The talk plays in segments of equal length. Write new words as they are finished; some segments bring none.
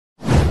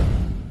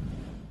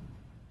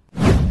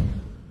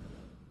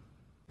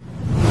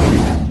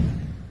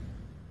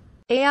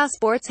EA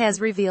Sports has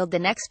revealed the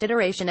next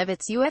iteration of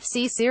its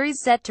UFC series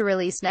set to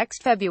release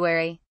next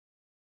February.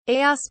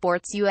 EA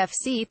Sports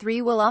UFC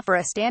 3 will offer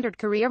a standard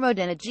career mode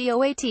and a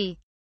GOAT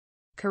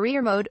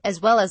career mode, as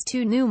well as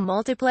two new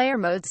multiplayer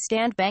modes,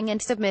 Stand Bang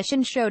and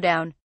Submission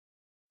Showdown.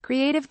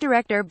 Creative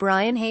director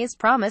Brian Hayes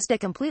promised a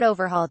complete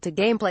overhaul to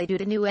gameplay due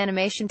to new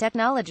animation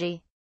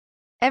technology.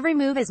 "Every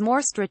move is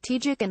more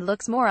strategic and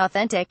looks more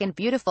authentic and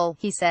beautiful,"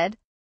 he said.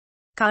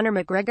 Conor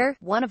McGregor,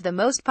 one of the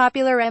most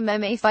popular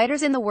MMA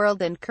fighters in the world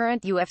and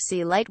current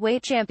UFC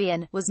lightweight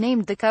champion, was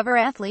named the cover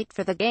athlete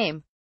for the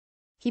game.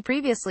 He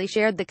previously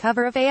shared the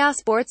cover of EA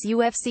Sports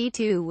UFC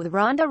 2 with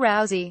Ronda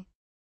Rousey.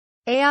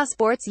 EA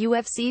Sports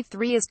UFC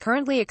 3 is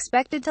currently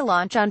expected to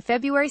launch on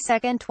February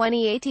 2,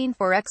 2018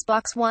 for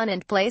Xbox One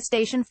and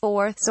PlayStation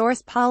 4,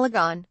 source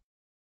Polygon.